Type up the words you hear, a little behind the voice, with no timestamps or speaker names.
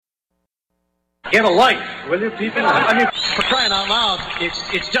Get a life, will you, people? I mean, for crying out loud,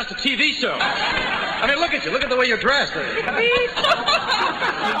 it's just a TV show. I mean, look at you. Look at the way you're dressed.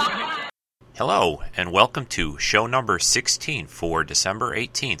 Hello, and welcome to show number 16 for December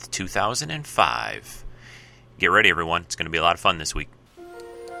 18th, 2005. Get ready, everyone. It's going to be a lot of fun this week.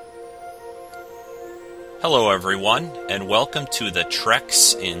 Hello, everyone, and welcome to the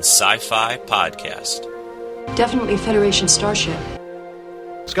Treks in Sci-Fi podcast. Definitely Federation starship.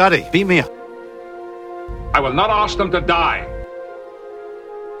 Scotty, beam me up. I will not ask them to die.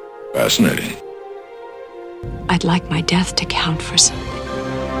 Fascinating. I'd like my death to count for something.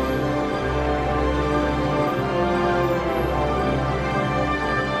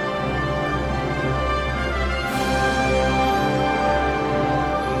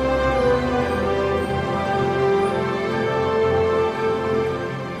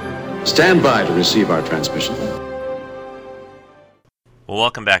 Stand by to receive our transmission. Well,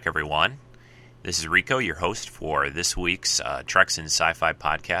 welcome back, everyone. This is Rico, your host for this week's Treks in Sci-Fi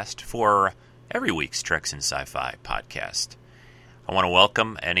podcast, for every week's Treks in Sci-Fi podcast. I want to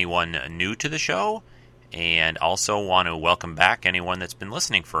welcome anyone new to the show, and also want to welcome back anyone that's been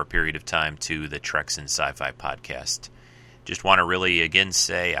listening for a period of time to the Treks in Sci-Fi podcast. Just want to really, again,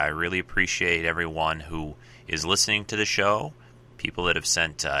 say I really appreciate everyone who is listening to the show, people that have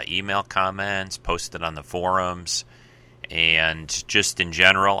sent email comments, posted on the forums, and just in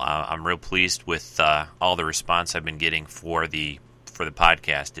general, I'm real pleased with all the response I've been getting for the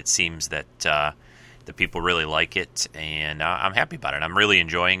podcast. It seems that the people really like it, and I'm happy about it. I'm really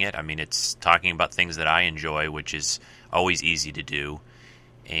enjoying it. I mean, it's talking about things that I enjoy, which is always easy to do.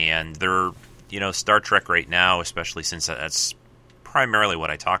 And Star Trek right now, especially since that's primarily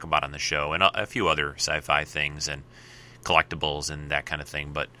what I talk about on the show, and a few other sci-fi things and collectibles and that kind of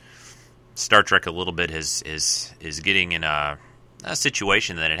thing, but Star Trek a little bit is getting in a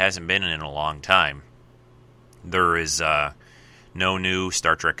situation that it hasn't been in a long time. There is no new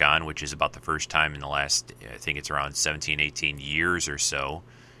Star Trek on, which is about the first time in the last, I think it's around 17, 18 years or so,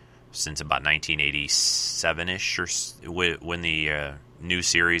 since about 1987-ish, or when the new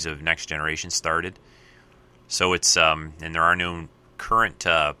series of Next Generation started. So it's, and there are no current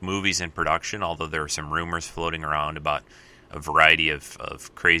movies in production, although there are some rumors floating around about a variety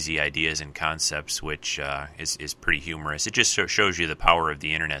of crazy ideas and concepts, which is pretty humorous. It just shows you the power of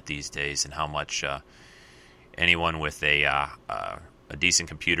the internet these days, and how much anyone with a decent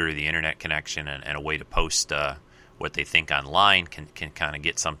computer, the internet connection, and a way to post what they think online can kind of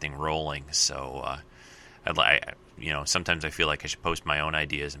get something rolling. So sometimes I feel like I should post my own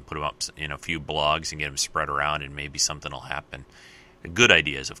ideas and put them up in a few blogs and get them spread around, and maybe something will happen. Good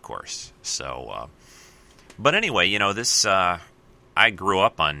ideas, of course. So, but anyway, this I grew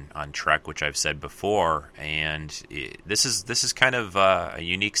up on Trek, which I've said before, and this is kind of a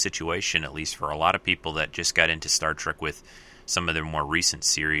unique situation, at least for a lot of people that just got into Star Trek with some of their more recent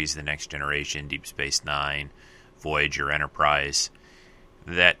series, The Next Generation, Deep Space Nine, Voyager, Enterprise,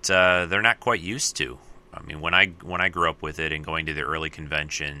 that they're not quite used to. I mean, when I grew up with it and going to the early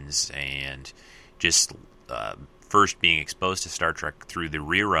conventions and just first being exposed to Star Trek through the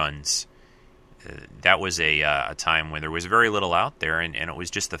reruns, that was a time when there was very little out there, and it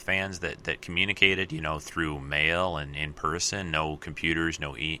was just the fans that communicated, through mail and in person. No computers,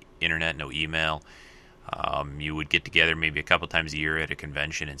 no internet, no email. You would get together maybe a couple times a year at a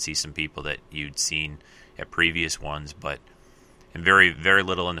convention and see some people that you'd seen at previous ones, and very, very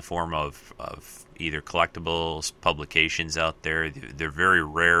little in the form of either collectibles, publications out there. They're very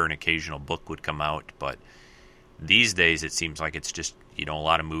rare. An occasional book would come out, but these days it seems like it's just, a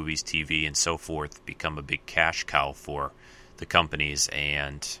lot of movies, TV, and so forth become a big cash cow for the companies.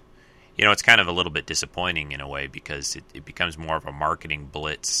 And, it's kind of a little bit disappointing in a way, because it becomes more of a marketing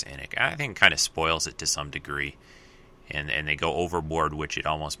blitz, and I think kind of spoils it to some degree. And they go overboard, which it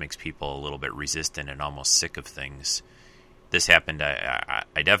almost makes people a little bit resistant and almost sick of things. This happened, I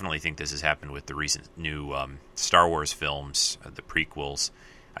definitely think this has happened with the recent new Star Wars films, the prequels.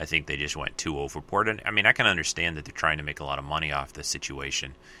 I think they just went too overboard. And I mean, I can understand that they're trying to make a lot of money off the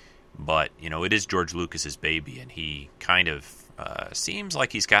situation, but it is George Lucas's baby, and he kind of seems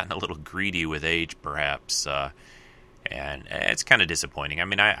like he's gotten a little greedy with age, perhaps, and it's kind of disappointing. I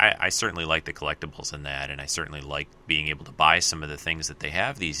mean, I certainly like the collectibles in that, and I certainly like being able to buy some of the things that they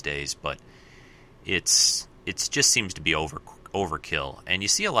have these days, but it just seems to be overkill. And you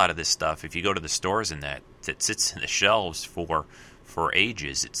see a lot of this stuff if you go to the stores and that sits in the shelves for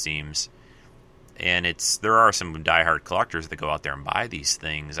ages, it seems. And there are some diehard collectors that go out there and buy these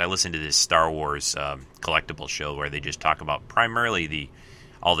things. I listen to this Star Wars collectible show where they just talk about primarily the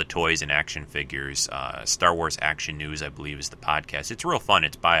all the toys and action figures. Star Wars Action News, I believe, is the podcast. It's real fun.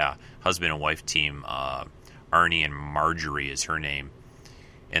 It's by a husband and wife team. Arnie and Marjorie is her name.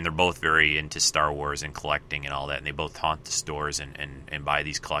 And they're both very into Star Wars and collecting and all that. And they both haunt the stores and buy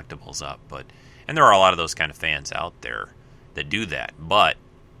these collectibles up. And there are a lot of those kind of fans out there that do that. But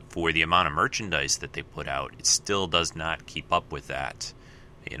for the amount of merchandise that they put out, it still does not keep up with that.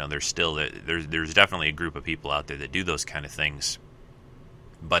 There's definitely a group of people out there that do those kind of things.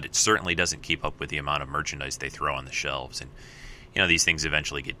 But it certainly doesn't keep up with the amount of merchandise they throw on the shelves. And, these things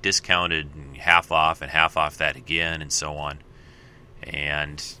eventually get discounted and half off that again and so on.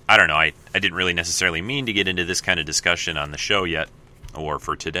 And I don't know, I didn't really necessarily mean to get into this kind of discussion on the show yet or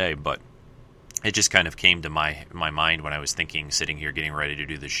for today, but it just kind of came to my mind when I was sitting here getting ready to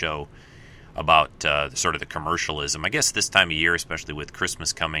do the show about sort of the commercialism. I guess this time of year, especially with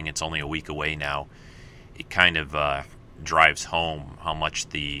Christmas coming, it's only a week away now, it kind of drives home how much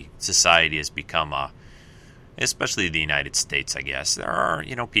the society has become especially the United States, I guess. There are,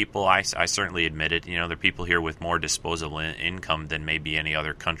 people, I certainly admit it, there are people here with more disposable income than maybe any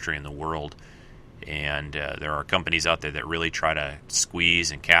other country in the world. And there are companies out there that really try to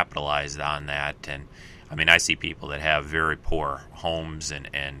squeeze and capitalize on that. And, I see people that have very poor homes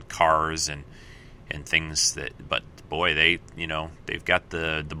and cars and things but boy, they've got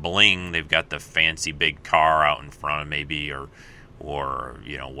the bling, they've got the fancy big car out in front of maybe, or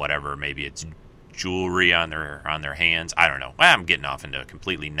whatever, maybe it's jewelry on their hands. I don't know. I'm getting off into a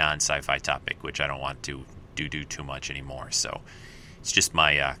completely non-sci-fi topic, which I don't want to do too much anymore. So it's just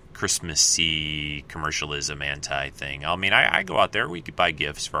my Christmassy commercialism anti-thing. I go out there. We could buy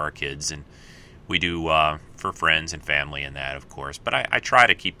gifts for our kids, and we do for friends and family and that, of course. But I try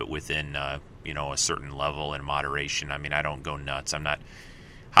to keep it within a certain level and moderation. I don't go nuts. I'm not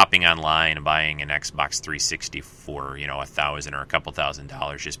hopping online and buying an Xbox 360 for, $1,000 or a couple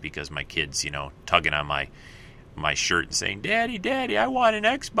 $1,000 just because my kid's, tugging on my shirt and saying, Daddy, I want an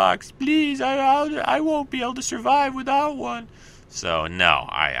Xbox, please. I won't be able to survive without one. So no,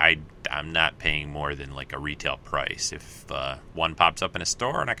 I'm not paying more than like a retail price. If one pops up in a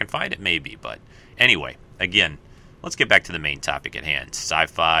store and I can find it, maybe. But anyway, again, let's get back to the main topic at hand: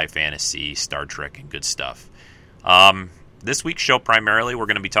 sci-fi, fantasy, Star Trek, and good stuff. This week's show, primarily, we're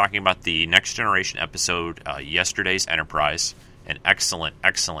going to be talking about the Next Generation episode, Yesterday's Enterprise. An excellent,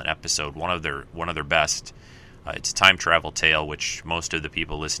 excellent episode, one of their best. It's a time travel tale, which most of the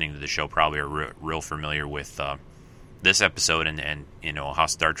people listening to the show probably are real familiar with this episode and how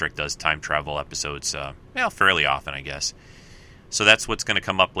Star Trek does time travel episodes fairly often, I guess. So that's what's going to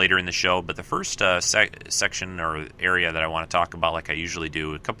come up later in the show. But the first section or area that I want to talk about, like I usually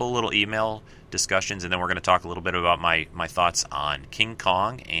do, a couple of little email discussions, and then we're going to talk a little bit about my thoughts on King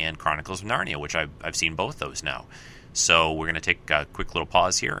Kong and Chronicles of Narnia, which I've seen both those now. So we're going to take a quick little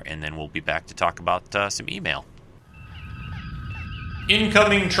pause here, and then we'll be back to talk about some email.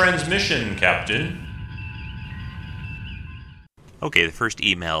 Incoming transmission, Captain. Okay, the first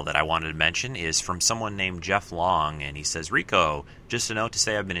email that I wanted to mention is from someone named Jeff Long, and he says, Rico, just a note to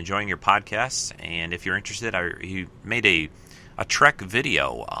say I've been enjoying your podcasts, and if you're interested, he made a Trek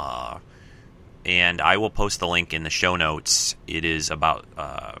video, and I will post the link in the show notes. It is about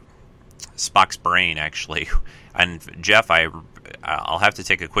Spock's brain, actually. And Jeff, I'll have to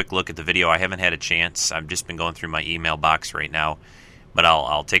take a quick look at the video. I haven't had a chance. I've just been going through my email box right now. But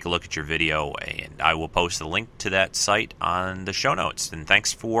I'll take a look at your video, and I will post the link to that site on the show notes. And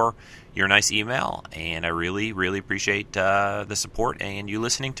thanks for your nice email, and I really, really appreciate the support and you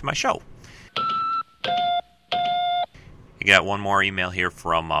listening to my show. I got one more email here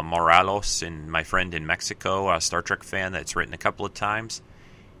from Moralos, and my friend in Mexico, a Star Trek fan that's written a couple of times.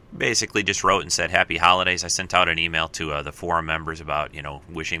 Basically just wrote and said, Happy Holidays. I sent out an email to the forum members about,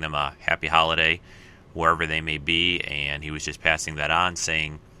 wishing them a happy holiday, wherever they may be, and he was just passing that on,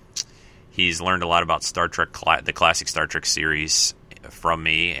 saying he's learned a lot about Star Trek, the classic Star Trek series from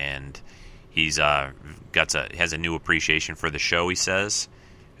me, and he's has a new appreciation for the show, he says,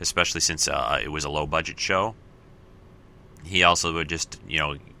 especially since it was a low-budget show. He also would just,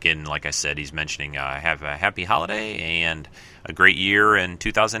 again, like I said, he's mentioning have a happy holiday and a great year in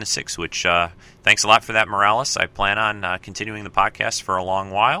 2006, which thanks a lot for that, Morales. I plan on continuing the podcast for a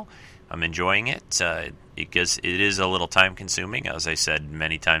long while. I'm enjoying it because it is a little time-consuming, as I said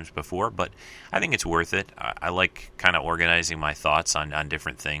many times before, but I think it's worth it. I like kind of organizing my thoughts on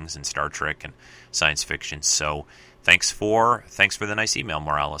different things in Star Trek and science fiction. So thanks for the nice email,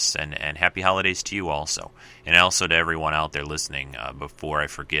 Morales, and happy holidays to you also. And also to everyone out there listening, before I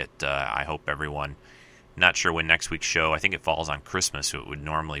forget, I hope everyone Not sure when next week's show, I think it falls on Christmas, so it would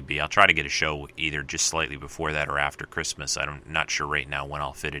normally be. I'll try to get a show either just slightly before that or after Christmas. I'm not sure right now when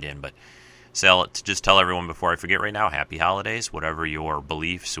I'll fit it in, but just tell everyone before I forget right now, happy holidays, whatever your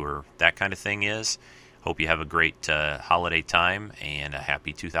beliefs or that kind of thing is. Hope you have a great holiday time and a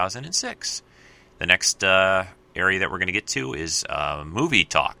happy 2006. The next area that we're going to get to is movie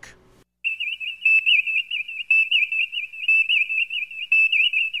talk.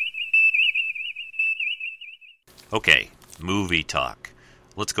 Okay, movie talk.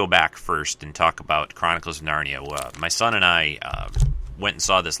 Let's go back first and talk about Chronicles of Narnia. My son and I went and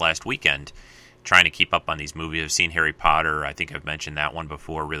saw this last weekend, trying to keep up on these movies. I've seen Harry Potter. I think I've mentioned that one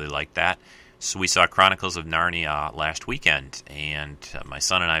before. Really liked that. So we saw Chronicles of Narnia last weekend, and my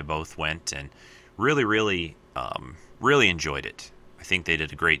son and I both went and really enjoyed it. I think they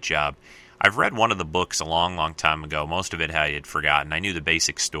did a great job. I've read one of the books a long time ago. Most of it I had forgotten. I knew the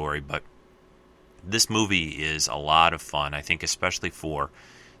basic story, but this movie is a lot of fun. I think especially for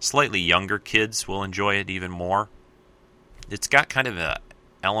slightly younger kids will enjoy it even more. It's got kind of an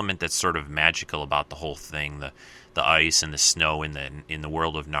element that's sort of magical about the whole thing, the ice and the snow in the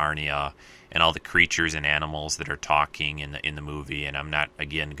world of Narnia, and all the creatures and animals that are talking in the movie. And I'm not,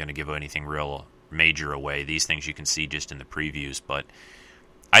 again, going to give anything real major away. These things you can see just in the previews, but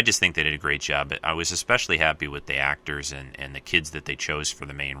I just think they did a great job. I was especially happy with the actors and the kids that they chose for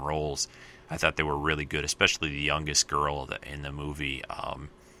the main roles. I thought they were really good, especially the youngest girl in the movie.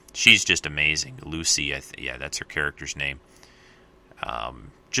 She's just amazing. Lucy, that's her character's name.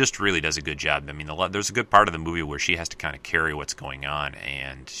 Just really does a good job. I mean, there's a good part of the movie where she has to kind of carry what's going on,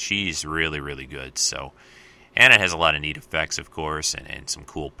 and she's really good. So, and it has a lot of neat effects, of course, and some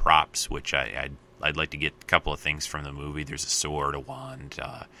cool props, which I'd like to get a couple of things from the movie. There's a sword, a wand.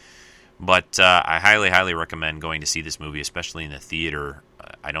 But I highly recommend going to see this movie, especially in the theater.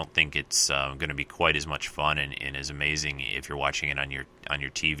 I don't think it's going to be quite as much fun and as amazing if you're watching it on your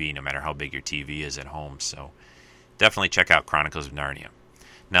TV, no matter how big your TV is at home. So definitely check out Chronicles of Narnia.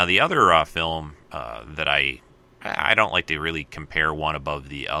 Now, the other film that I don't like to really compare one above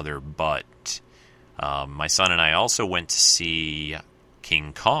the other, but my son and I also went to see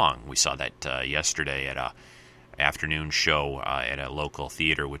King Kong. We saw that yesterday at a afternoon show at a local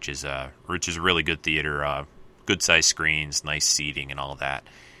theater, which is a really good theater, good size screens, nice seating, and all that,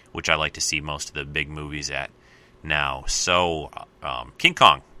 which I like to see most of the big movies at now. So, King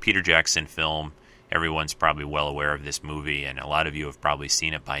Kong, Peter Jackson film. Everyone's probably well aware of this movie, and a lot of you have probably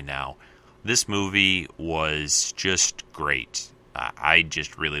seen it by now. This movie was just great. I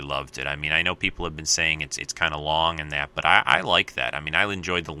just really loved it. I mean, I know people have been saying it's kind of long and that, but I like that. I mean, I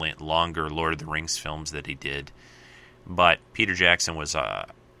enjoyed the longer Lord of the Rings films that he did. But Peter Jackson was,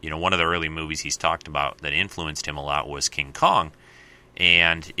 one of the early movies he's talked about that influenced him a lot was King Kong,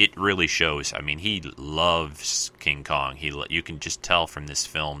 and it really shows. I mean, he loves King Kong. You can just tell from this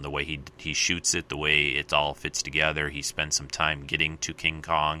film the way he shoots it, the way it all fits together. He spent some time getting to King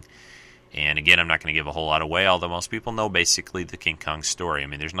Kong. And again, I'm not going to give a whole lot away, although most people know basically the King Kong story. I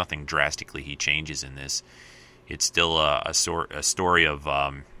mean, there's nothing drastically he changes in this. It's still a story of,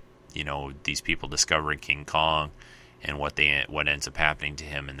 these people discovering King Kong and what ends up happening to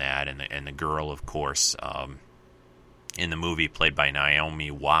him and that. And the girl, of course, in the movie, played by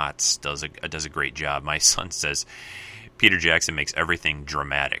Naomi Watts, does a great job. My son says Peter Jackson makes everything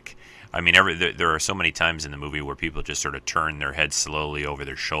dramatic. I mean, there are so many times in the movie where people just sort of turn their head slowly over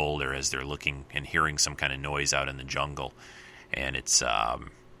their shoulder as they're looking and hearing some kind of noise out in the jungle, and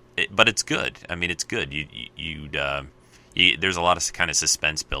but it's good. I mean, it's good. There's a lot of kind of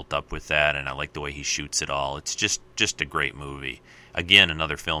suspense built up with that, and I like the way he shoots it all. It's just a great movie. Again,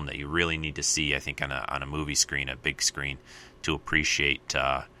 another film that you really need to see, I think, on a movie screen, a big screen, to appreciate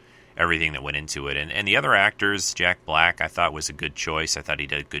everything that went into it. And the other actors, Jack Black, I thought was a good choice. I thought he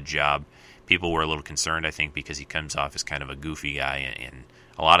did a good job. People were a little concerned, I think, because he comes off as kind of a goofy guy in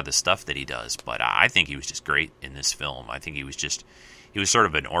a lot of the stuff that he does. But I think he was just great in this film. I think he was sort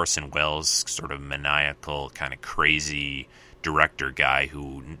of an Orson Welles, sort of maniacal, kind of crazy director guy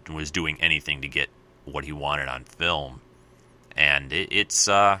who was doing anything to get what he wanted on film. And it's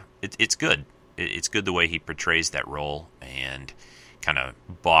good. It's good the way he portrays that role, and kind of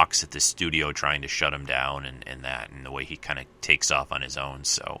balks at the studio trying to shut him down and the way he kind of takes off on his own.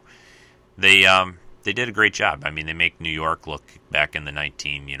 So they did a great job. I mean, they make New York look back in the late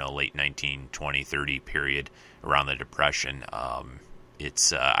 1920, 30 period around the Depression.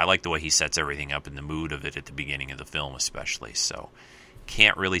 I like the way he sets everything up and the mood of it at the beginning of the film especially. So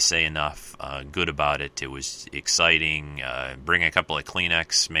can't really say enough good about it. It was exciting. Bring a couple of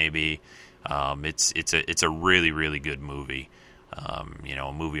Kleenex maybe. It's a really, really good movie.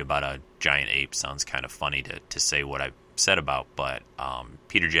 A movie about a giant ape sounds kind of funny to say what I've said about, but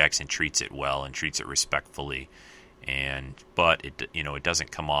Peter Jackson treats it well and treats it respectfully, but it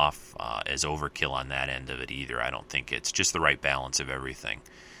doesn't come off as overkill on that end of it either. I don't think it's just the right balance of everything.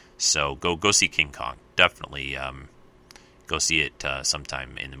 So go see King Kong. Definitely go see it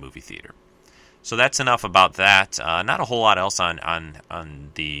sometime in the movie theater. So that's enough about that. Not a whole lot else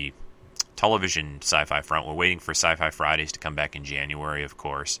on the television sci-fi front. We're waiting for Sci-Fi Fridays to come back in January, of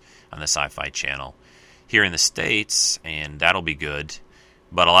course, on the Sci-Fi Channel here in the States, and that'll be good.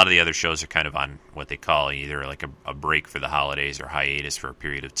 But a lot of the other shows are kind of on what they call either like a break for the holidays or hiatus for a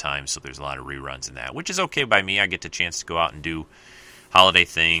period of time, so there's a lot of reruns in that, which is okay by me. I get the chance to go out and do holiday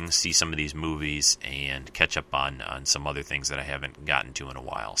things, see some of these movies, and catch up on some other things that I haven't gotten to in a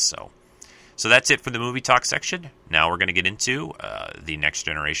while. So that's it for the movie talk section. Now we're going to get into the Next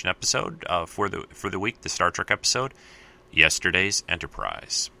Generation episode for the week, the Star Trek episode, Yesterday's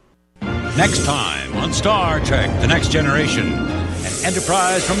Enterprise. Next time on Star Trek The Next Generation, an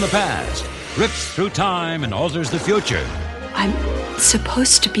Enterprise from the past rips through time and alters the future. I'm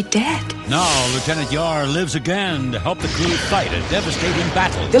supposed to be dead. Now Lieutenant Yar lives again to help the crew fight a devastating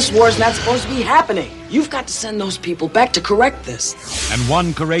battle. This war's not supposed to be happening. You've got to send those people back to correct this. And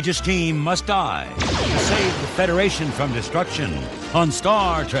one courageous team must die to save the Federation from destruction on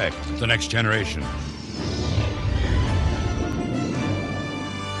Star Trek The Next Generation.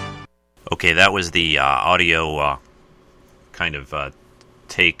 Okay, that was the audio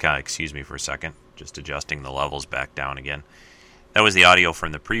take. Excuse me for a second. Just adjusting the levels back down again. That was the audio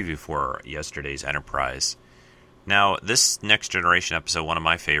from the preview for Yesterday's Enterprise. Now, this Next Generation episode, one of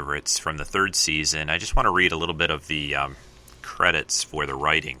my favorites from the third season, I just want to read a little bit of the credits for the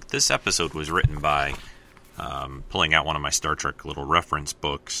writing. This episode was written by, pulling out one of my Star Trek little reference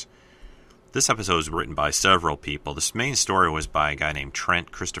books, this episode was written by several people. This main story was by a guy named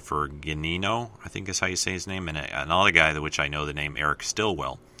Trent Christopher Ganino, I think is how you say his name, and another guy which I know the name Eric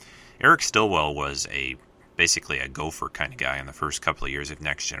Stillwell. Eric Stillwell was basically a gopher kind of guy in the first couple of years of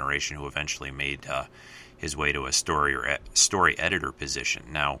Next Generation who eventually made his way to a story editor position.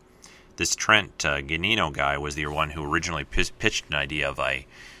 Now, this Trent Ganino guy was the one who originally pitched an idea of a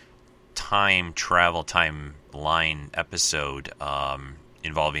time travel, timeline episode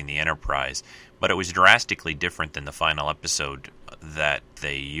involving the Enterprise, but it was drastically different than the final episode that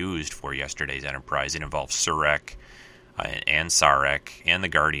they used for Yesterday's Enterprise. It involved Surak and Sarek and the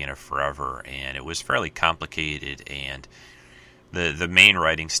Guardian of Forever, and it was fairly complicated, and the main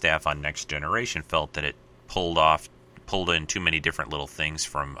writing staff on Next Generation felt that it pulled in too many different little things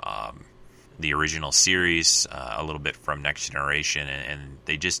from the original series, a little bit from Next Generation, and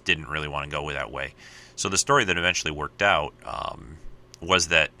they just didn't really want to go that way. So the story that eventually worked out was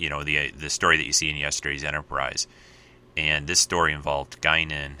that, the story that you see in Yesterday's Enterprise, and this story involved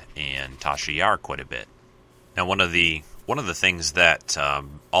Guinan and Tasha Yar quite a bit. Now, one of the things that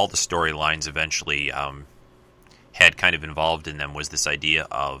all the storylines eventually had kind of involved in them was this idea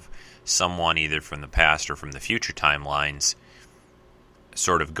of someone either from the past or from the future timelines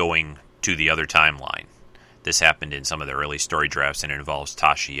sort of going to the other timeline. This happened in some of the early story drafts, and it involves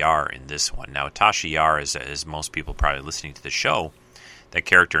Tasha Yar in this one. Now, Tasha Yar, as most people probably listening to the show, that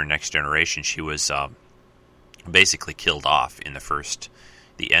character in Next Generation, she was basically killed off in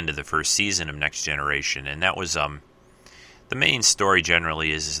the end of the first season of Next Generation, and that was the main story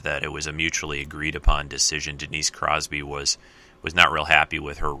generally is that it was a mutually agreed upon decision. Denise Crosby was not real happy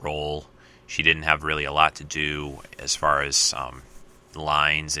with her role. She didn't have really a lot to do as far as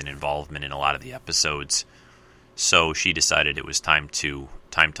lines and involvement in a lot of the episodes, so she decided it was time to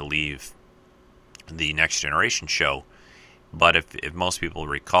leave the Next Generation show. But if most people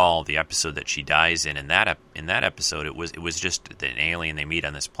recall the episode that she dies in that episode, it was just an alien they meet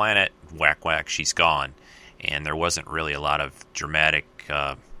on this planet, whack whack, she's gone, and there wasn't really a lot of dramatic.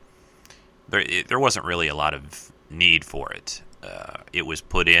 There wasn't really a lot of need for it. It was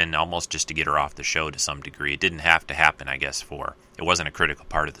put in almost just to get her off the show to some degree. It didn't have to happen, I guess. It wasn't a critical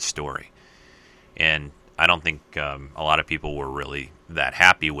part of the story, and I don't think a lot of people were really that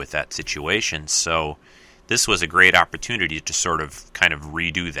happy with that situation. So this was a great opportunity to sort of kind of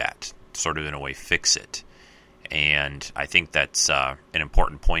redo that, sort of in a way fix it. And I think that's an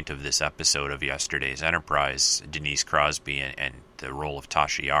important point of this episode of Yesterday's Enterprise, Denise Crosby and the role of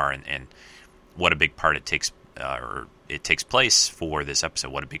Tasha Yar, and what a big part it takes place for this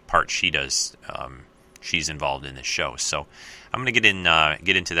episode, what a big part she does. She's involved in this show. So I'm going to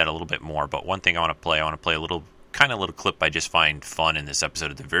get into that a little bit more, but one thing I want to play a little clip I just find fun in this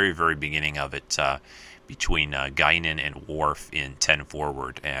episode at the very, very beginning of it, between Guinan and Worf in 10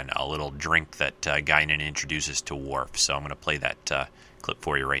 Forward, and a little drink that Guinan introduces to Worf. So I'm going to play that clip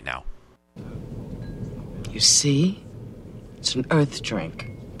for you right now. You see? It's an Earth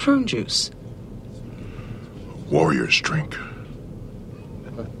drink. Prune juice. Warrior's drink.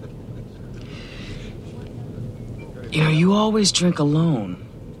 You know, you always drink alone.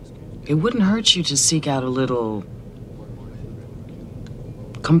 It wouldn't hurt you to seek out a little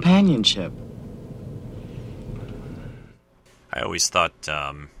companionship. I always thought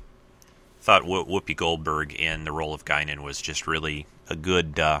Whoopi Goldberg in the role of Guinan was just really a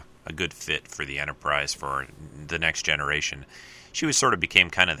good fit for the Enterprise for the Next Generation. She was sort of became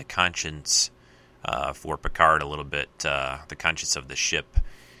kind of the conscience for Picard a little bit, the conscience of the ship.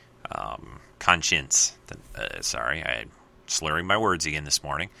 Conscience. Sorry, I'm slurring my words again this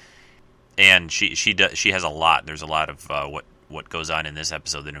morning. And she has a lot. There's a lot of what goes on in this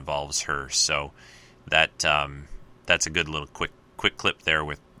episode that involves her. So that's a good little quick clip there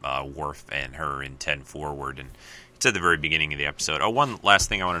with Worf and her in 10 Forward, and it's at the very beginning of the episode. Oh, one last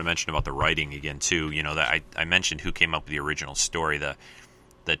thing I wanted to mention about the writing again too. You know, that I mentioned who came up with the original story. The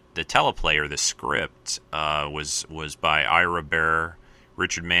teleplayer, the script was by Ira Behr,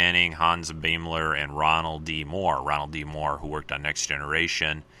 Richard Manning, Hans Beimler, and Ronald D. Moore. Ronald D. Moore, who worked on Next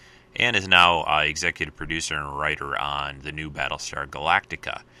Generation, and is now executive producer and writer on the new Battlestar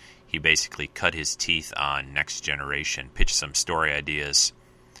Galactica. He basically cut his teeth on Next Generation, pitched some story ideas.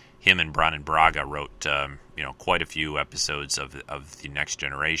 Him and Brannon Braga wrote, quite a few episodes of the Next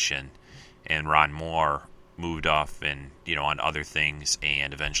Generation, and Ron Moore moved off and on other things,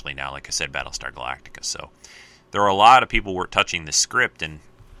 and eventually now, like I said, Battlestar Galactica. So there are a lot of people who were touching the script, and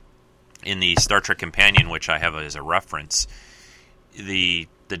in the Star Trek Companion, which I have as a reference, the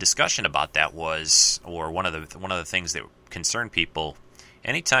discussion about that was, or one of the things that concerned people.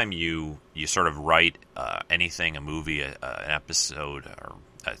 Anytime you sort of write anything, a movie, an episode, or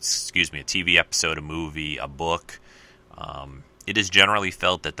a TV episode, a movie, a book, it is generally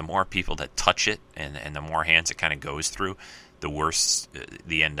felt that the more people that touch it and the more hands it kind of goes through, the worse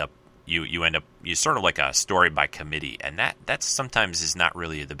you end up sort of like a story by committee, and that sometimes is not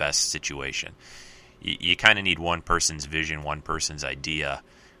really the best situation. You kind of need one person's vision, one person's idea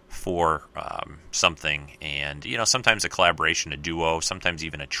for something, and sometimes a collaboration, a duo, sometimes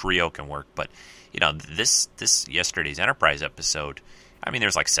even a trio can work. But this yesterday's Enterprise episode, I mean,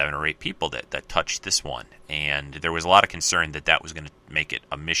 there's like 7 or 8 people that touched this one, and there was a lot of concern that was going to make it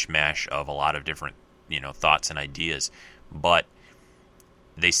a mishmash of a lot of different thoughts and ideas. But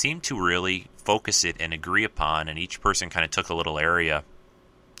they seem to really focus it and agree upon, and each person kind of took a little area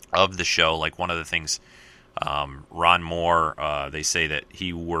of the show. Like one of the things, Ron Moore, they say that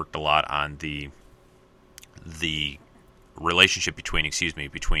he worked a lot on the relationship between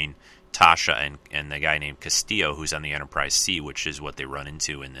Tasha and the guy named Castillo, who's on the Enterprise C, which is what they run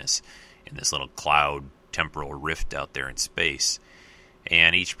into in this little cloud temporal rift out there in space.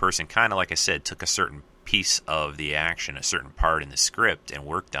 And each person kind of, like I said, took a certain piece of the action, a certain part in the script, and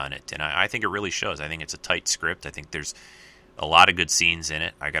worked on it. And I think it really shows. I think it's a tight script. I think there's a lot of good scenes in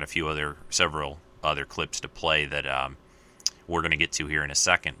it. I got several other clips to play that we're going to get to here in a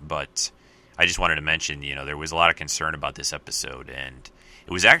second. But I just wanted to mention, there was a lot of concern about this episode, and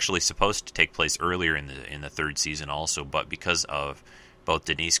it was actually supposed to take place earlier in the 3rd season also, but because of both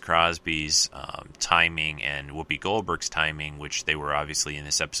Denise Crosby's timing and Whoopi Goldberg's timing, which they were obviously in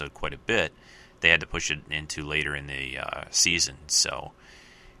this episode quite a bit, they had to push it into later in the season. So,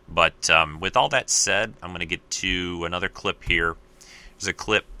 but with all that said, I'm going to get to another clip here. There's a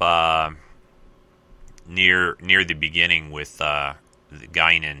clip near the beginning with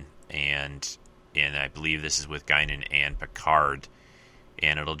Guinan, and I believe this is with Guinan and Picard,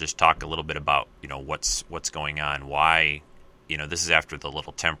 and it'll just talk a little bit about what's going on, why this is after the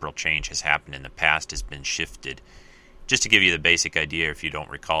little temporal change has happened in the past, has been shifted. Just to give you the basic idea, if you don't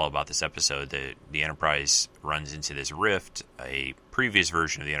recall about this episode, the Enterprise runs into this rift. A previous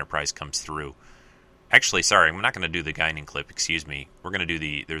version of the Enterprise comes through. Actually, sorry, I'm not going to do the Guinan clip, excuse me. We're going to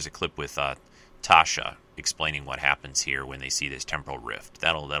do there's a clip with Tasha explaining what happens here when they see this temporal rift.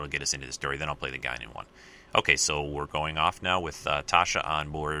 That'll get us into the story. Then I'll play the Guinan one. Okay, so we're going off now with Tasha on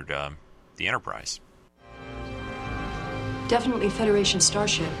board the Enterprise. Definitely Federation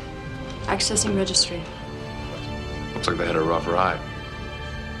starship. Accessing registry. Looks like they had a rough ride.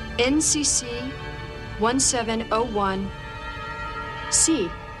 NCC 1701 C.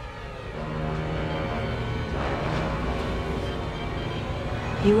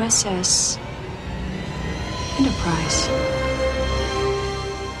 USS Enterprise.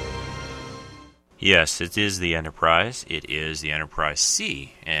 Yes, it is the Enterprise. It is the Enterprise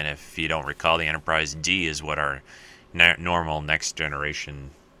C. And if you don't recall, the Enterprise D is what our normal Next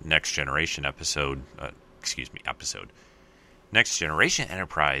Generation episode. Next Generation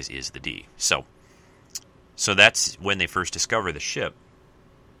Enterprise is the D. So that's when they first discover the ship.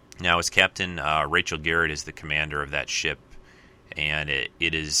 Now, as Captain Rachel Garrett is the commander of that ship, and it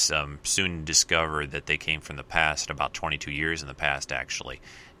is soon discovered that they came from the past, about 22 years in the past, actually.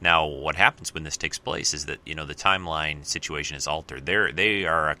 Now, what happens when this takes place is that, the timeline situation is altered. They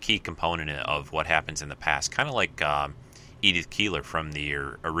are a key component of what happens in the past, kind of like Edith Keeler from the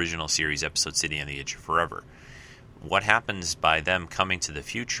original series episode City on the Edge of Forever. What happens by them coming to the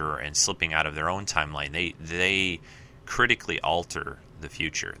future and slipping out of their own timeline, they critically alter the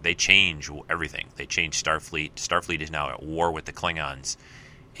future. They change everything. They change Starfleet. Starfleet is now at war with the Klingons,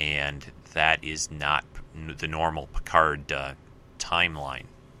 and that is not the normal Picard timeline.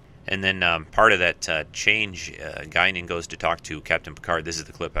 And then part of that change, Guinan goes to talk to Captain Picard. This is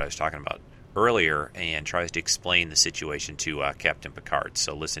the clip I was talking about earlier, and tries to explain the situation to Captain Picard.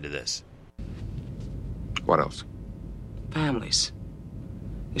 So listen to this. What else? Families.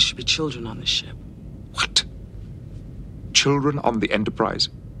 There should be children on the ship. What? Children on the Enterprise?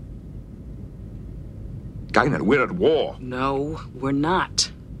 Guinan, we're at war. No, we're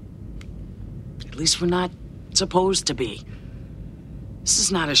not. At least we're not supposed to be. This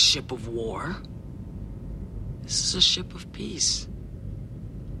is not a ship of war. This is a ship of peace.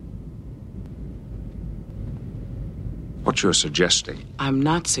 What you're suggesting? I'm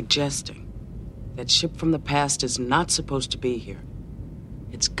not suggesting. That ship from the past is not supposed to be here.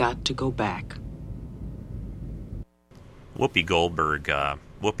 It's got to go back. Whoopi Goldberg.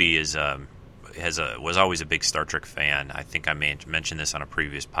 Whoopi was always a big Star Trek fan. I think I mentioned this on a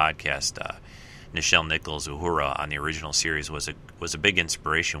previous podcast. Nichelle Nichols, Uhura on the original series was a big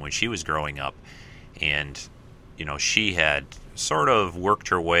inspiration when she was growing up, and she had sort of worked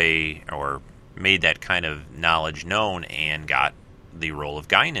her way or made that kind of knowledge known and got the role of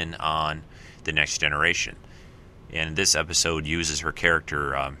Guinan on The Next Generation. And this episode uses her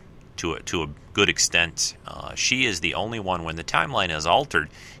character to a good extent. She is the only one, when the timeline is altered,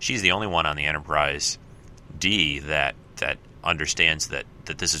 she's the only one on the Enterprise D that understands that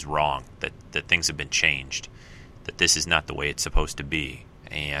this is wrong, that things have been changed, that this is not the way it's supposed to be.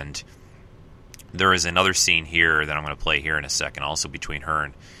 And there is another scene here that I'm going to play here in a second, also between her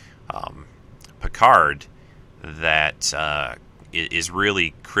and Picard, that is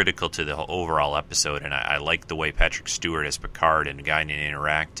really critical to the overall episode. And I like the way Patrick Stewart as Picard and Guinan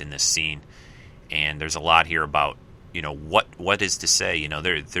interact in this scene. And there's a lot here about what is to say.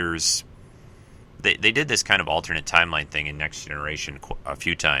 They did this kind of alternate timeline thing in Next Generation a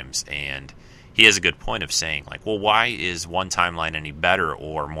few times, and he has a good point of saying, like, well, why is one timeline any better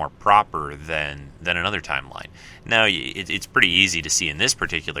or more proper than another timeline? Now, it's pretty easy to see in this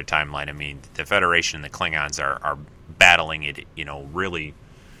particular timeline. I mean, the Federation and the Klingons are battling it, really,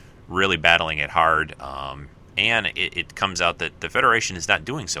 really battling it hard, and it comes out that the Federation is not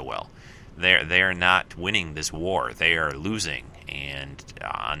doing so well. They are not winning this war. They are losing and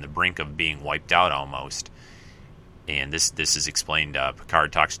on the brink of being wiped out almost. And this is explained.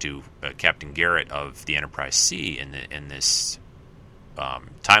 Picard talks to Captain Garrett of the Enterprise C in this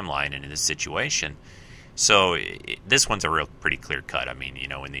timeline and in this situation. So this one's a real pretty clear cut. I mean,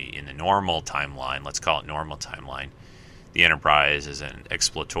 in the normal timeline, let's call it normal timeline, the Enterprise is an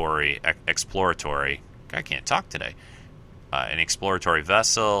exploratory. I can't talk today. An exploratory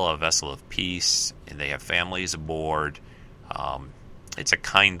vessel, a vessel of peace, and they have families aboard. It's a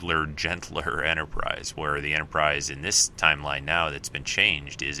kindler, gentler Enterprise, where the Enterprise in this timeline now that's been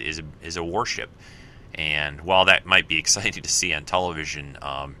changed is a warship. And while that might be exciting to see on television,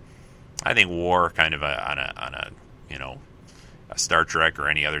 I think war kind of on a Star Trek or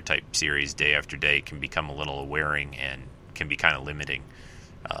any other type series day after day can become a little wearing and can be kind of limiting.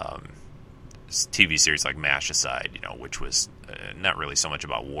 TV series like MASH aside, which was not really so much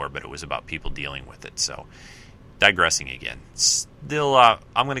about war, but it was about people dealing with it. So, digressing again. Still, I'm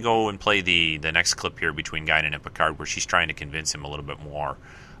going to go and play the next clip here between Guinan and Picard, where she's trying to convince him a little bit more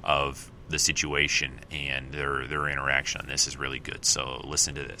of the situation, and their interaction on this is really good. So,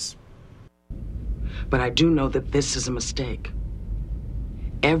 listen to this. But I do know that this is a mistake.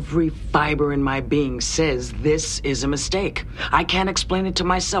 Every fiber in my being says this is a mistake. I can't explain it to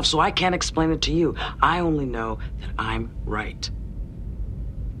myself, so I can't explain it to you. I only know that I'm right.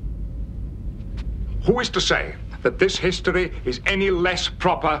 Who is to say that this history is any less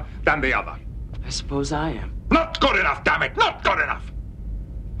proper than the other? I suppose I am. Not good enough, damn it! Not good enough!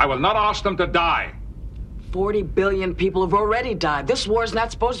 I will not ask them to die. 40 billion people have already died. This war's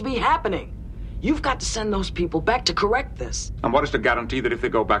not supposed to be happening. You've got to send those people back to correct this. And what is the guarantee that if they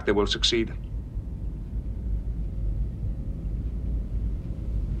go back, they will succeed?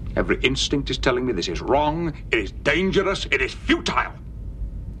 Every instinct is telling me this is wrong, it is dangerous, it is futile.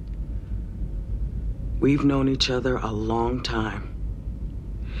 We've known each other a long time.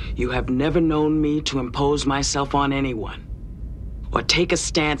 You have never known me to impose myself on anyone or take a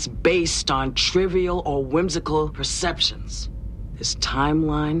stance based on trivial or whimsical perceptions. This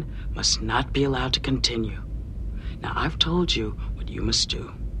timeline must not be allowed to continue. Now, I've told you what you must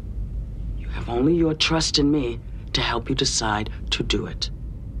do. You have only your trust in me to help you decide to do it.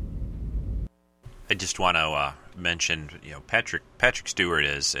 I just want to mention, Patrick Stewart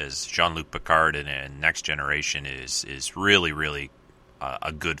as Jean-Luc Picard in Next Generation is really, really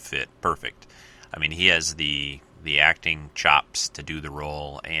a good fit, perfect. I mean, he has the acting chops to do the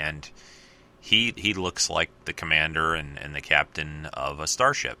role, and he looks like the commander and the captain of a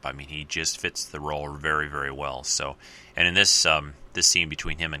starship. I mean, he just fits the role very, very well. So, and in this this scene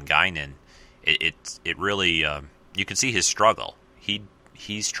between him and Guinan, it really you can see his struggle.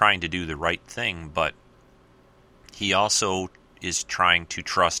 He's trying to do the right thing, but he also is trying to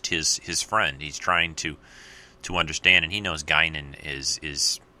trust his friend. He's trying to understand, and he knows Guinan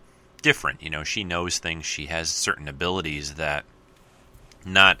is different. She knows things. She has certain abilities that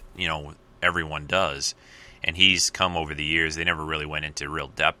not everyone does, and he's come over the years. They never really went into real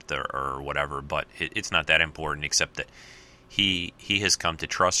depth or whatever, but it's not that important, except that he has come to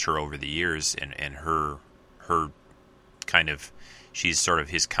trust her over the years, and her kind of, she's sort of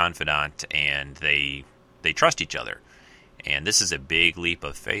his confidant, and they trust each other. And this is a big leap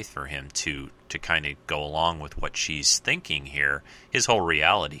of faith for him to kind of go along with what she's thinking here. His whole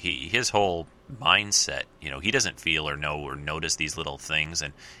reality, his whole mindset, he doesn't feel or know or notice these little things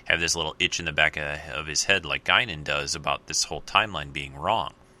and have this little itch in the back of his head like Guinan does about this whole timeline being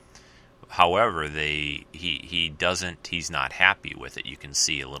wrong. However, he's not happy with it. You can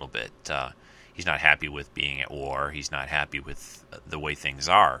see a little bit. He's not happy with being at war. He's not happy with the way things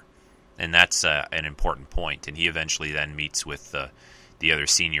are. And that's an important point. And he eventually then meets with the other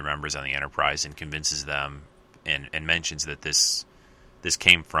senior members on the Enterprise and convinces them and mentions that this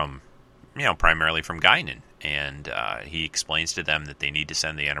came from, primarily from Guinan. And he explains to them that they need to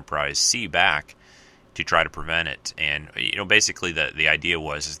send the Enterprise C back to try to prevent it. And, basically the idea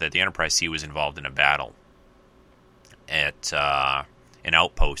is that the Enterprise C was involved in a battle at an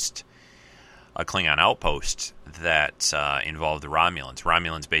outpost, a Klingon outpost that involved the Romulans.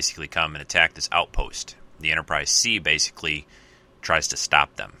 Romulans basically come and attack this outpost. The Enterprise C basically tries to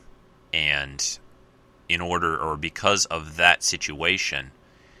stop them. And because of that situation,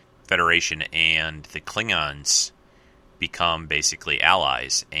 Federation and the Klingons become basically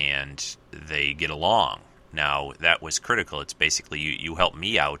allies, and they get along. Now, that was critical. It's basically you help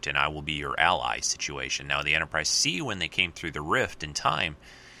me out and I will be your ally situation. Now, the Enterprise C, when they came through the rift in time,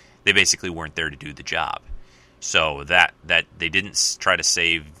 they basically weren't there to do the job. So that they didn't try to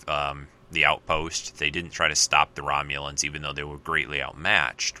save the outpost. They didn't try to stop the Romulans, even though they were greatly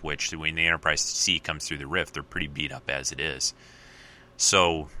outmatched, which when the Enterprise C comes through the rift, they're pretty beat up as it is.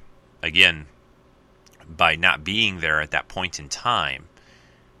 So, again, by not being there at that point in time,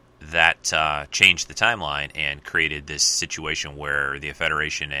 that changed the timeline and created this situation where the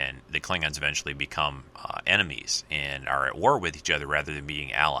Federation and the Klingons eventually become enemies and are at war with each other rather than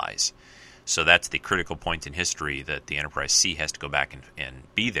being allies. So that's the critical point in history that the Enterprise C has to go back and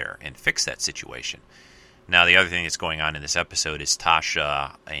be there and fix that situation. Now, the other thing that's going on in this episode is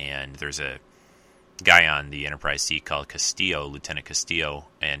Tasha, and there's a guy on the Enterprise C called Castillo, Lieutenant Castillo,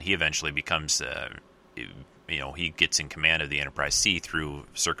 and he eventually becomes he gets in command of the Enterprise C through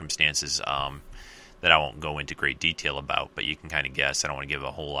circumstances that I won't go into great detail about, but you can kind of guess. I don't want to give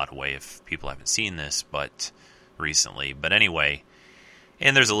a whole lot away if people haven't seen this recently. But anyway,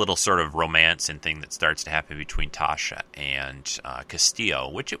 and there's a little sort of romance and thing that starts to happen between Tasha and Castillo,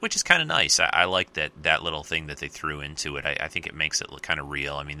 which is kind of nice. I like that little thing that they threw into it. I think it makes it look kind of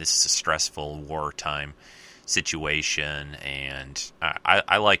real. I mean, this is a stressful wartime situation, and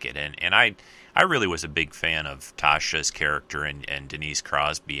I like it. And I really was a big fan of Tasha's character and Denise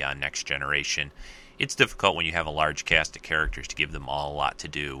Crosby on Next Generation. It's difficult when you have a large cast of characters to give them all a lot to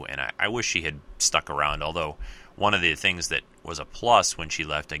do, and I wish she had stuck around, although one of the things that was a plus when she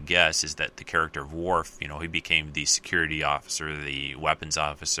left, I guess, is that the character of Worf, he became the security officer, the weapons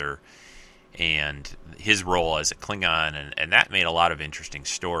officer, and his role as a Klingon, and that made a lot of interesting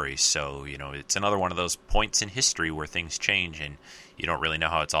stories. So, it's another one of those points in history where things change, and you don't really know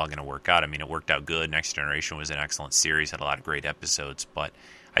how it's all going to work out. I mean, it worked out good. Next Generation was an excellent series, had a lot of great episodes, but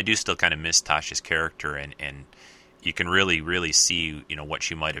I do still kind of miss Tasha's character, and you can really see, what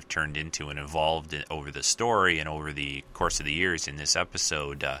she might have turned into and evolved over the story and over the course of the years in this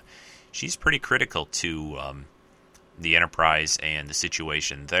episode. She's pretty critical to the Enterprise and the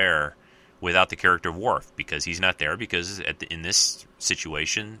situation there without the character of Worf, because he's not there, because in this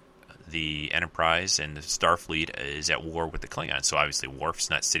situation, the Enterprise and the Starfleet is at war with the Klingons. So obviously Worf's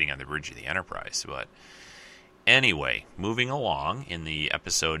not sitting on the bridge of the Enterprise. But anyway, moving along in the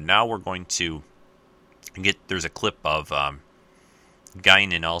episode, now we're going to there's a clip of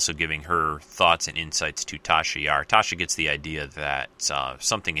Guinan also giving her thoughts and insights to Tasha Yar. Tasha gets the idea that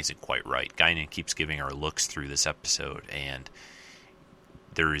something isn't quite right. Guinan keeps giving her looks through this episode, and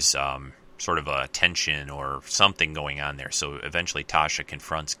there's sort of a tension or something going on there. So eventually Tasha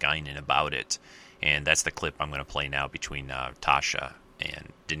confronts Guinan about it, and that's the clip I'm going to play now between Tasha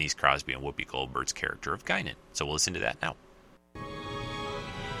and Denise Crosby and Whoopi Goldberg's character of Guinan. So we'll listen to that now.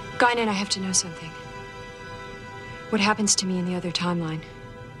 Guinan, I have to know something. What happens to me in the other timeline?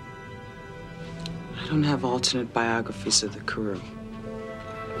 I don't have alternate biographies of the crew.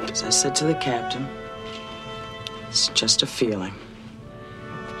 As I said to the captain, it's just a feeling.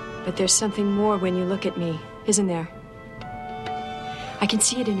 But there's something more when you look at me, isn't there? I can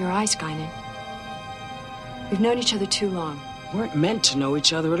see it in your eyes, Guinan. We've known each other too long. We weren't meant to know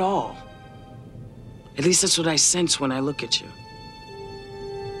each other at all. At least that's what I sense when I look at you.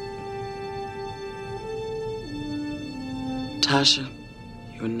 Tasha,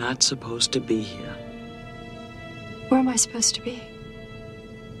 you're not supposed to be here. Where am I supposed to be?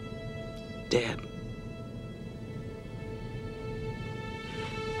 Dead.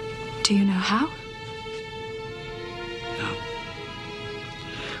 Do you know how? No.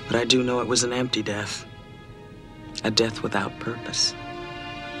 But I do know it was an empty death. A death without purpose.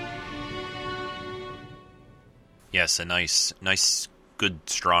 Yes, a nice, good,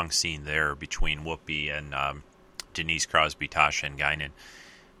 strong scene there between Whoopi and Denise Crosby, Tasha, and Guinan.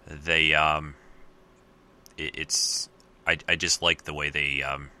 They, I just like the way they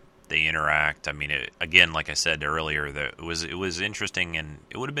interact. I mean, again, like I said earlier, it was interesting, and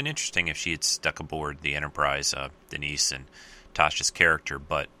it would have been interesting if she had stuck aboard the Enterprise, Denise and Tasha's character.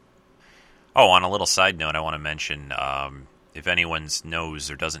 But on a little side note, I want to mention, if anyone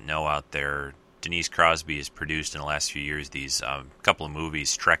knows or doesn't know out there, Denise Crosby has produced in the last few years these couple of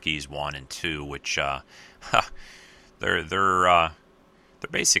movies, Trekkies 1 and 2, which they're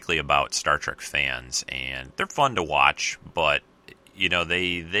basically about Star Trek fans, and they're fun to watch, but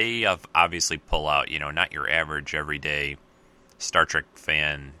they obviously pull out, not your average everyday Star Trek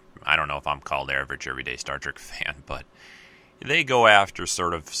fan. I don't know if I'm called average everyday Star Trek fan, but they go after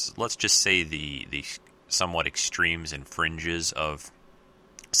sort of, let's just say, the somewhat extremes and fringes of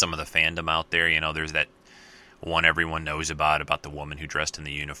some of the fandom out there. There's that one everyone knows about the woman who dressed in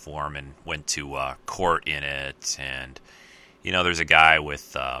the uniform and went to court in it, and there's a guy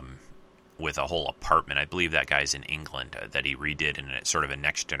with a whole apartment. I believe that guy's in England that he redid in sort of a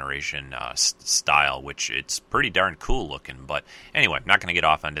next generation style, which it's pretty darn cool looking. But anyway, I'm not going to get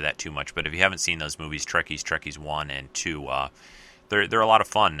off onto that too much. But if you haven't seen those movies, Trekkies 1 and 2, they're a lot of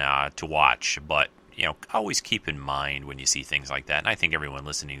fun to watch. But always keep in mind when you see things like that, and I think everyone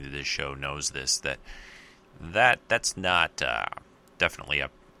listening to this show knows this, that's not definitely a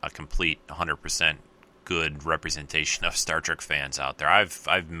complete 100% good representation of Star Trek fans out there.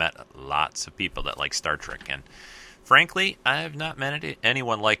 I've met lots of people that like Star Trek, and frankly, I have not met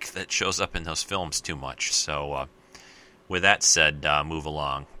anyone that shows up in those films too much. So, with that said, move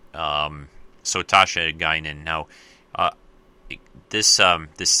along. So Tasha Guinan. Now, this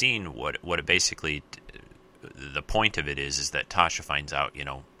scene, what it basically, the point of it is that Tasha finds out,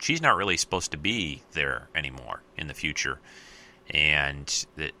 she's not really supposed to be there anymore in the future, and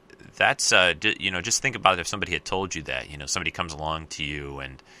that's just think about it. If somebody had told you that, somebody comes along to you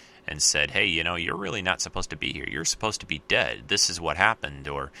and said, hey, you're really not supposed to be here. You're supposed to be dead. This is what happened.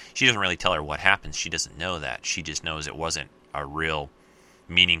 Or she doesn't really tell her what happened. She doesn't know that. She just knows it wasn't a real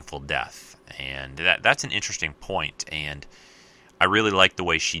meaningful death. And that's an interesting point. And I really like the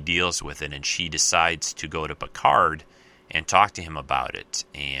way she deals with it. And she decides to go to Picard and talk to him about it.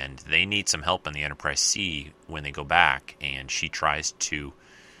 And they need some help in the Enterprise C when they go back. And she tries to...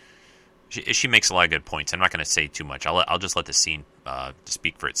 She makes a lot of good points. I'm not going to say too much. I'll just let the scene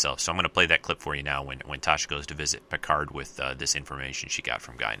speak for itself. So I'm going to play that clip for you now when Tasha goes to visit Picard with this information she got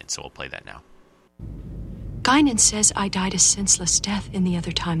from Guinan. So we'll play that now. Guinan says I died a senseless death in the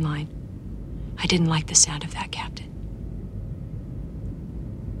other timeline. I didn't like the sound of that, Captain.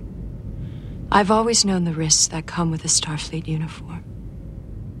 I've always known the risks that come with a Starfleet uniform.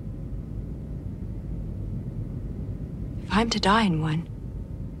 If I'm to die in one,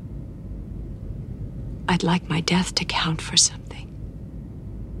 I'd like my death to count for something.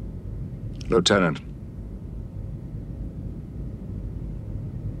 Lieutenant.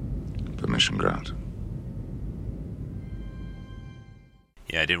 Permission granted.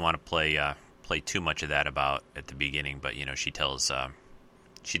 Yeah, I didn't want to play too much of that about at the beginning, but she tells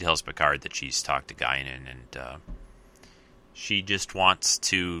Picard that she's talked to Guinan, and she just wants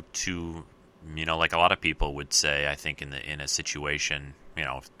to like a lot of people would say, I think in a situation,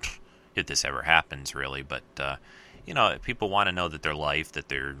 if this ever happens really, but people want to know that their life,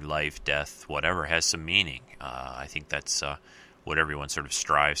 death, whatever, has some meaning. I think that's what everyone sort of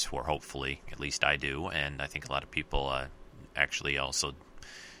strives for, hopefully. At least I do, and I think a lot of people actually also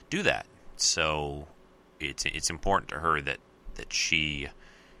do that. So it's important to her that she,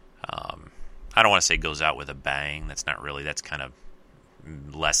 I don't want to say goes out with a bang. That's not really, that's kind of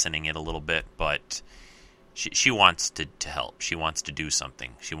lessening it a little bit, but she wants to help. She wants to do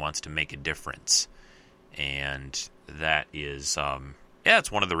something. She wants to make a difference. And that is,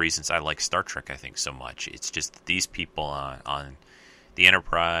 it's one of the reasons I like Star Trek, I think, so much. It's just these people on the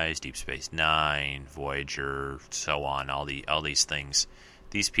Enterprise, Deep Space Nine, Voyager, so on, all these things.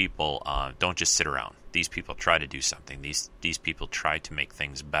 These people don't just sit around. These people try to do something. These people try to make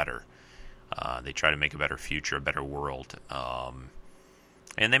things better. They try to make a better future, a better world.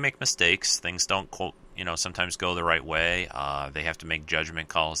 And they make mistakes. Things don't, sometimes go the right way. They have to make judgment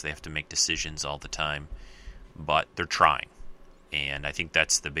calls. They have to make decisions all the time. But they're trying. And I think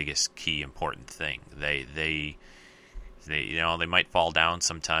that's the biggest key important thing. They might fall down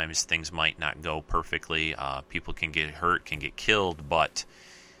sometimes. Things might not go perfectly. People can get hurt, can get killed, but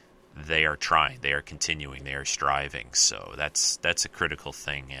they are trying. They are continuing. They are striving. So that's a critical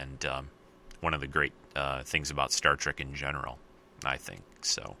thing, and one of the great things about Star Trek in general, I think.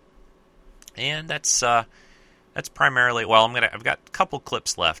 So, and that's primarily. Well, I've got a couple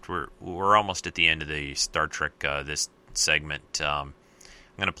clips left. We're almost at the end of the Star Trek this segment. I'm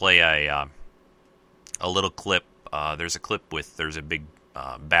gonna play a little clip. There's a big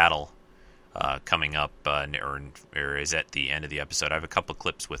battle coming up, or is at the end of the episode. I have a couple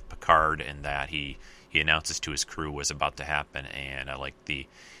clips with Picard, and that he announces to his crew what's about to happen, and I like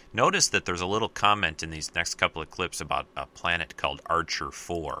notice that there's a little comment in these next couple of clips about a planet called Archer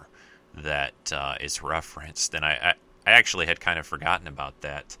 4 that is referenced, and I actually had kind of forgotten about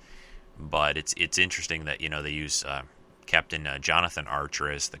that, but it's interesting that they use Captain Jonathan Archer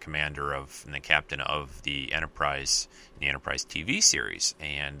as the commander and the captain of the Enterprise in the Enterprise TV series,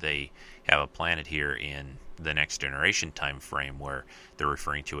 and they have a planet here in the Next Generation time frame where they're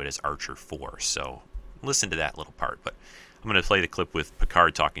referring to it as Archer 4. So listen to that little part, but I'm going to play the clip with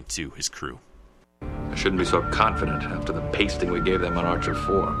Picard talking to his crew. I shouldn't be so confident after the pasting we gave them on Archer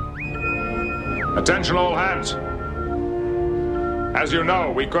 4. Attention all hands. As you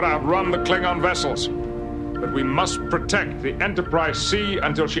know, we could outrun the Klingon vessels, but we must protect the Enterprise C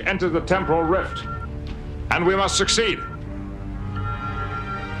until she enters the temporal rift. And we must succeed.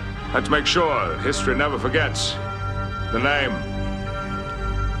 Let's make sure history never forgets the name.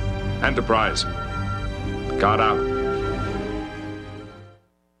 Enterprise. Picard out.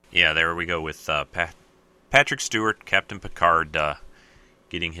 Yeah, there we go with Patrick Stewart, Captain Picard,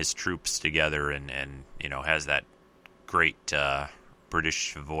 getting his troops together, and has that great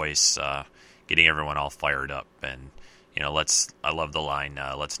British voice, getting everyone all fired up. And I love the line,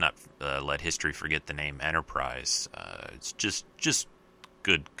 let's not let history forget the name Enterprise. It's just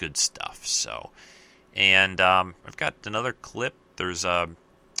good stuff. So, and I've got another clip. There's a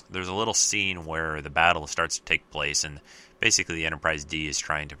little scene where the battle starts to take place, and basically the Enterprise D is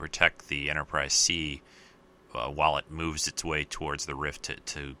trying to protect the Enterprise C while it moves its way towards the rift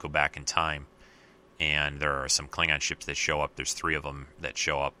to go back in time. And there are some Klingon ships that show up. There's 3 of them that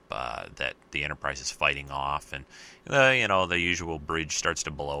show up that the Enterprise is fighting off, and the usual bridge starts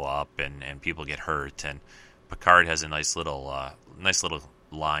to blow up, and people get hurt. And Picard has a nice little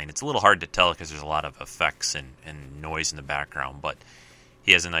line. It's a little hard to tell because there's a lot of effects and noise in the background, but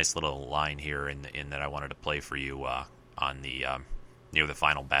he has a nice little line here in that I wanted to play for you on the near the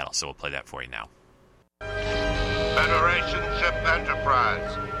final battle. So we'll play that for you now. Federation ship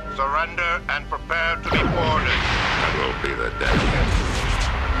Enterprise, surrender and prepare to be boarded. That will be the death.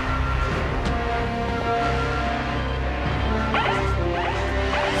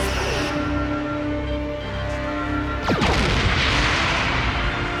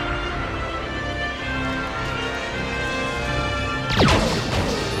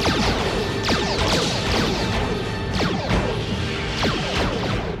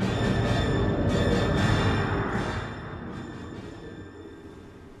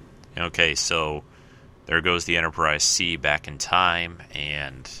 Okay, so there goes the Enterprise C back in time,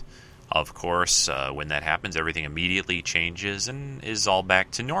 and Of course, when that happens, everything immediately changes and is all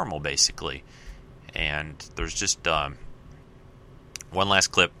back to normal, basically. And there's just one last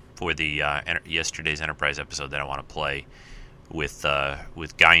clip for the yesterday's Enterprise episode that I want to play with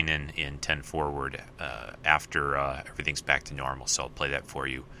Guinan in 10 Forward after everything's back to normal. So I'll play that for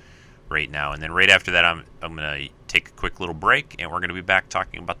you right now. And then right after that, I'm going to take a quick little break, and we're going to be back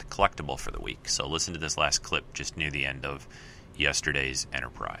talking about the collectible for the week. So listen to this last clip just near the end of yesterday's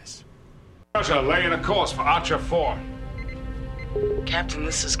Enterprise. Treasure laying a course for Archer 4. Captain,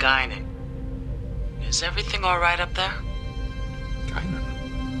 this is Guinan. Is everything all right up there? Guinan?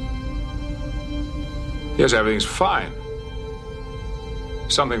 Yes, everything's fine.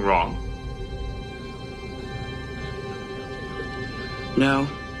 Something wrong? No,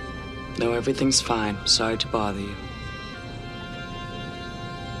 everything's fine. Sorry to bother you.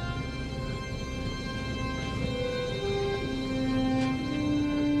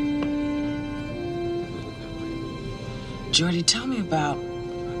 Geordi, tell me about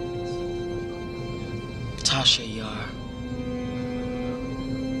Tasha Yar.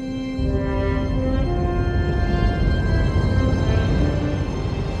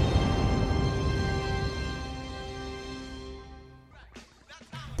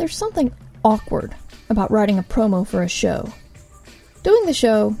 There's something awkward about writing a promo for a show. Doing the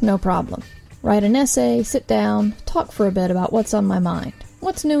show, no problem. Write an essay, sit down, talk for a bit about what's on my mind,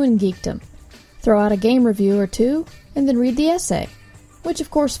 what's new in geekdom. Throw out a game review or two, and then read the essay, which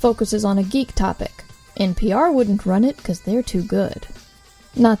of course focuses on a geek topic. NPR wouldn't run it because they're too good.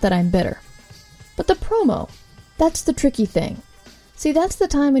 Not that I'm bitter. But the promo, that's the tricky thing. See, that's the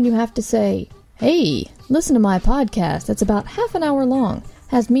time when you have to say, hey, listen to my podcast that's about half an hour long,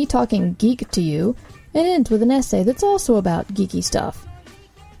 has me talking geek to you, and ends with an essay that's also about geeky stuff.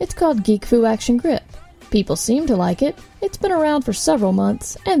 It's called Geek Fu Action Grip. People seem to like it. It's been around for several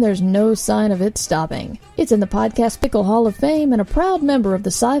months, and there's no sign of it stopping. It's in the Podcast Pickle Hall of Fame and a proud member of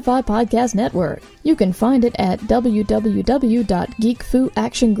the Sci-Fi Podcast Network. You can find it at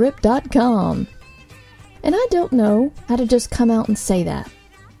www.geekfuactiongrip.com. And I don't know how to just come out and say that.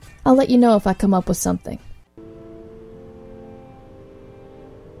 I'll let you know if I come up with something.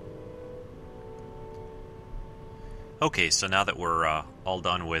 Okay, so now that we're all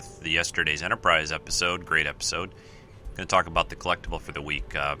done with the yesterday's Enterprise episode, great episode, I'm going to talk about the collectible for the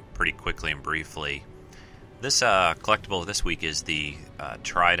week pretty quickly and briefly. This collectible this week is the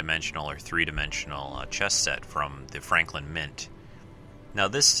tri-dimensional or three-dimensional chess set from the Franklin Mint. Now,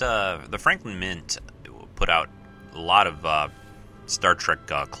 the Franklin Mint put out a lot of Star Trek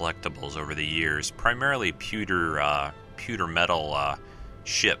collectibles over the years, primarily pewter metal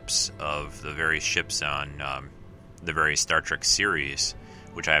ships of the various ships on the various Star Trek series,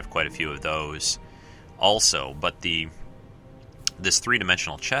 which I have quite a few of those also. But this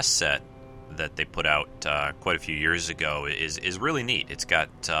three-dimensional chess set that they put out quite a few years ago is really neat. It's got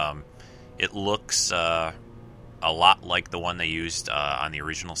it looks a lot like the one they used on the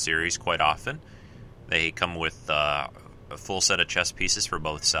original series quite often. They come with a full set of chess pieces for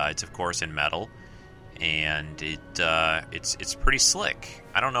both sides, of course, in metal, and it's pretty slick.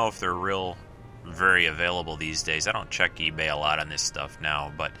 I don't know if they're very available these days. I don't check eBay a lot on this stuff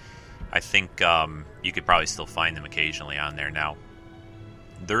now, but I think you could probably still find them occasionally on there now.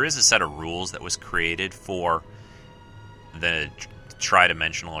 There is a set of rules that was created for the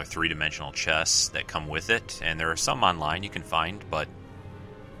tri-dimensional or three-dimensional chess that come with it, and there are some online you can find, but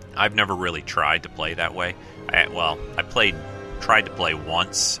I've never really tried to play that way. I tried to play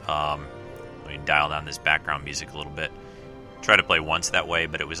once. Let me dial down this background music a little bit. Tried to play once that way,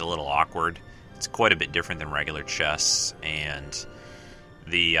 but it was a little awkward. It's quite a bit different than regular chess, and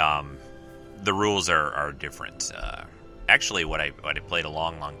the rules are different. Actually, what I played a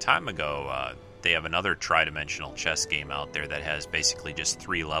long time ago, they have another tri-dimensional chess game out there that has basically just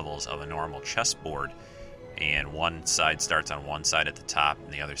 3 levels of a normal chessboard, and one side starts on one side at the top,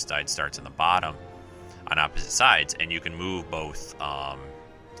 and the other side starts on the bottom on opposite sides, and you can move both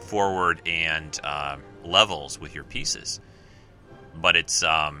forward and levels with your pieces. But it's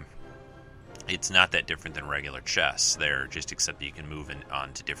not that different than regular chess there, just except that you can move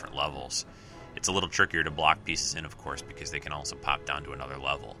on to different levels. It's a little trickier to block pieces in, of course, because they can also pop down to another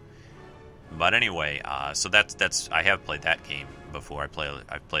level. But anyway, so that's I have played that game before.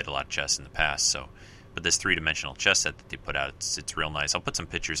 I've played a lot of chess in the past. But this three-dimensional chess set that they put out, it's real nice. I'll put some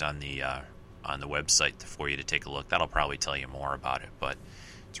pictures on the website for you to take a look. That'll probably tell you more about it, but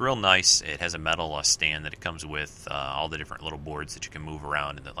it's real nice. It has a metal stand that it comes with, all the different little boards that you can move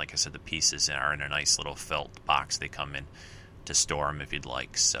around, and like I said, the pieces are in a nice little felt box they come in to store them if you'd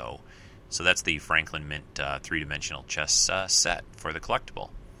like. So that's the Franklin Mint three-dimensional chess set for the collectible.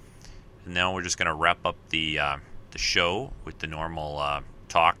 now we're just going to wrap up the show with the normal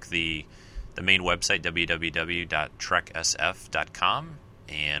talk. The main website, www.treksf.com,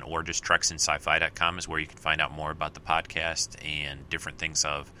 or just treksandsci-fi.com is where you can find out more about the podcast and different things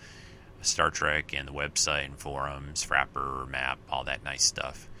of Star Trek and the website and forums, Frapper, Map, all that nice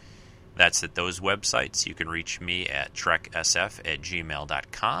stuff. That's at those websites. You can reach me at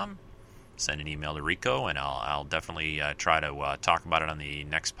treksf@gmail.com. Send an email to Rico, and I'll definitely try to talk about it on the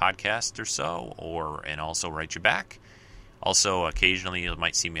next podcast or so, and also write you back. Also, occasionally you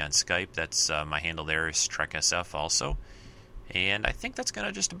might see me on Skype. That's my handle there is TrekSF also. And I think that's going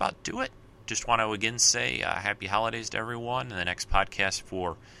to just about do it. Just want to again say happy holidays to everyone. And the next podcast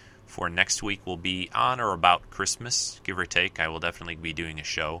for next week will be on or about Christmas, give or take. I will definitely be doing a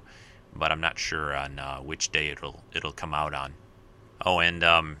show, but I'm not sure on which day it'll come out on. Oh, and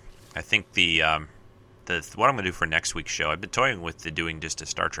I think what I'm going to do for next week's show, I've been toying with doing just a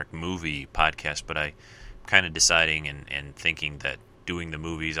Star Trek movie podcast, but I'm kind of deciding and thinking that doing the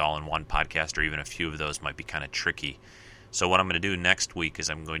movies all in one podcast or even a few of those might be kind of tricky. So what I'm going to do next week is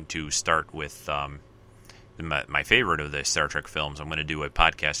I'm going to start with my favorite of the Star Trek films. I'm going to do a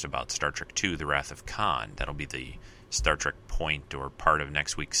podcast about Star Trek II, The Wrath of Khan. That'll be the Star Trek point or part of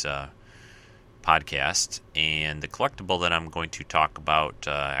next week's podcast. And the collectible that I'm going to talk about,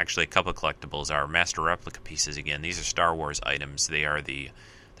 actually a couple of collectibles, are master replica pieces again. These are Star Wars items. They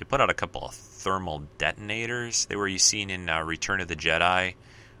put out a couple of thermal detonators. They were seen in Return of the Jedi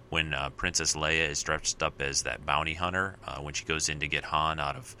when Princess Leia is dressed up as that bounty hunter when she goes in to get Han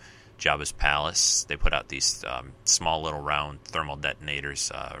out of Jabba's palace. They put out these small little round thermal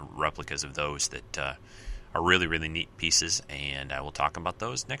detonators, replicas of those that are really, really neat pieces, and I will talk about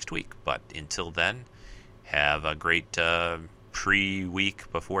those next week. But until then, have a great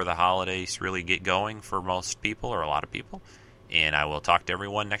pre-week before the holidays really get going for most people, or a lot of people. And I will talk to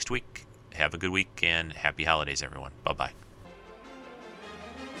everyone next week. Have a good week, and happy holidays, everyone. Bye-bye.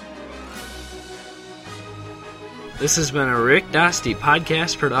 This has been a Rick Dostey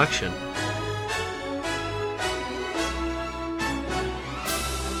podcast production.